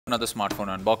Another smartphone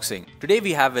unboxing. Today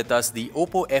we have with us the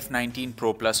Oppo F19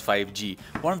 Pro Plus 5G,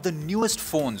 one of the newest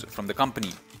phones from the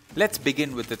company. Let's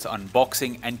begin with its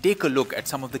unboxing and take a look at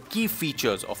some of the key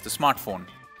features of the smartphone.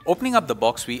 Opening up the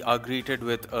box, we are greeted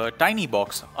with a tiny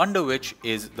box under which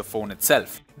is the phone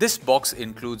itself. This box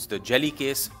includes the jelly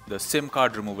case, the SIM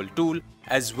card removal tool,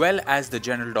 as well as the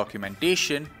general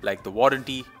documentation like the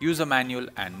warranty, user manual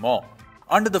and more.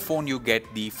 Under the phone you get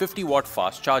the 50-watt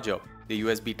fast charger, the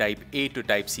USB Type-A to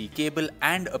Type-C cable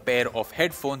and a pair of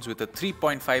headphones with a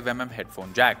 3.5mm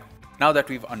headphone jack. Now that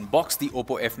we've unboxed the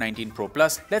Oppo F19 Pro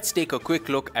Plus, let's take a quick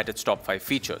look at its top 5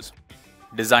 features.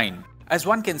 Design. As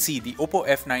one can see, the Oppo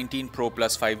F19 Pro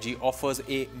Plus 5G offers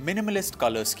a minimalist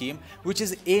color scheme which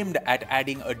is aimed at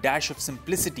adding a dash of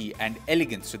simplicity and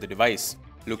elegance to the device.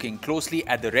 Looking closely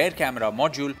at the rear camera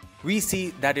module, we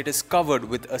see that it is covered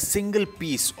with a single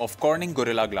piece of Corning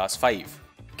Gorilla Glass 5.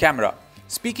 Camera.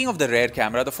 Speaking of the rear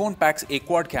camera, the phone packs a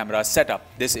quad camera setup.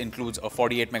 This includes a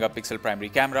 48MP primary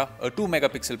camera, a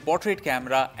 2MP portrait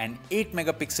camera, an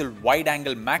 8MP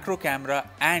wide-angle macro camera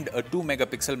and a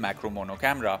 2MP macro mono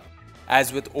camera.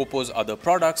 As with Oppo's other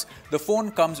products, the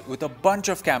phone comes with a bunch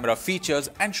of camera features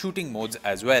and shooting modes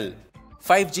as well.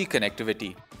 5G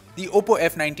connectivity. The Oppo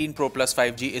F19 Pro Plus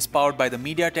 5G is powered by the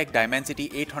MediaTek Dimensity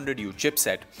 800U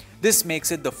chipset. This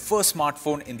makes it the first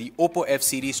smartphone in the Oppo F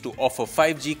series to offer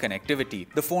 5G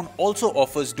connectivity. The phone also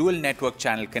offers dual network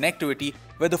channel connectivity,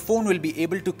 where the phone will be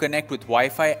able to connect with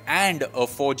Wi-Fi and a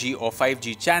 4G or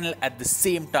 5G channel at the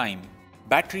same time.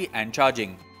 Battery and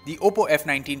charging. The Oppo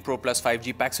F19 Pro Plus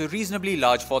 5G packs a reasonably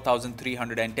large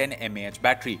 4310 mAh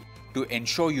battery. To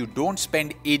ensure you don't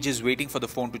spend ages waiting for the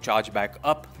phone to charge back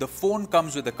up, the phone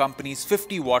comes with the company's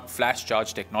 50-watt flash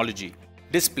charge technology.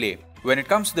 Display. When it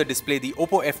comes to the display, the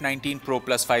Oppo F19 Pro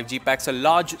Plus 5G packs a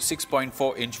large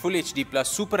 6.4-inch Full HD Plus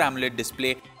Super AMOLED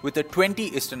display with a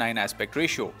 20:9 aspect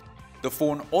ratio. The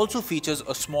phone also features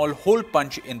a small hole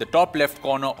punch in the top left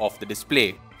corner of the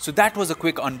display. So that was a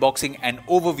quick unboxing and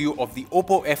overview of the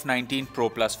Oppo F19 Pro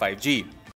Plus 5G.